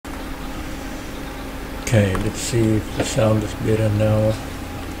Okay, let's see if the sound is better now.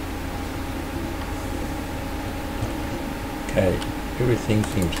 Okay, everything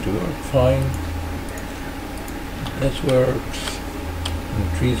seems to work fine. This works. When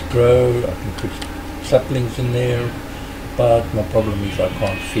the trees grow, I can put saplings in there, but my problem is I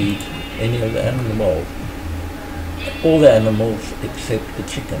can't feed any of the animals. All the animals except the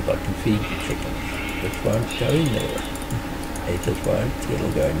chickens. I can feed the chickens. This won't go in there. It just won't.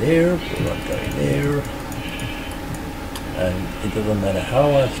 It'll go in there, it won't go in there. And it doesn't matter how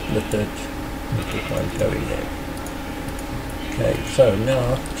I split it just won't go in there. Okay, so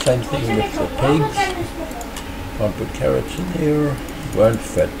now, same thing with the pigs. Can't put carrots in there, won't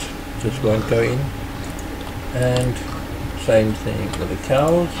fit, just won't go in. And same thing with the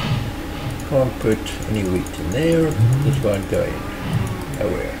cows. Can't put any wheat in there, just won't go in.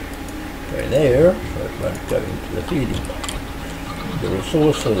 Nowhere. Go in there, so it won't go into the feeding box. The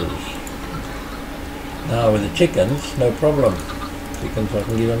resources. Now with the chickens, no problem. Chickens, I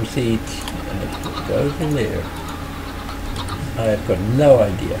can give them seeds and it just goes in there. I've got no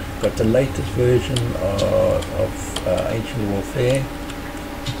idea. Got the latest version of Ancient Warfare,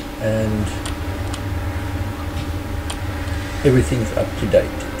 and everything's up to date.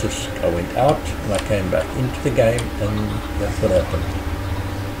 Just I went out and I came back into the game, and that's what happened.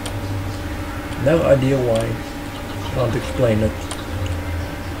 No idea why. Can't explain it.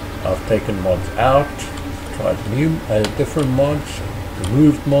 I've taken mods out, tried new, different mods,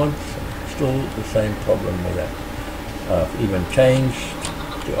 removed mods, still the same problem with that. I've even changed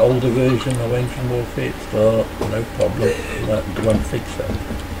the older version of Ancient Warfare, still no problem, it won't fix that.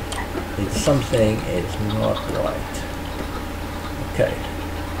 It's something is not right. Okay,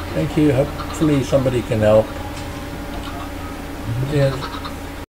 thank you, hopefully somebody can help. Cheers.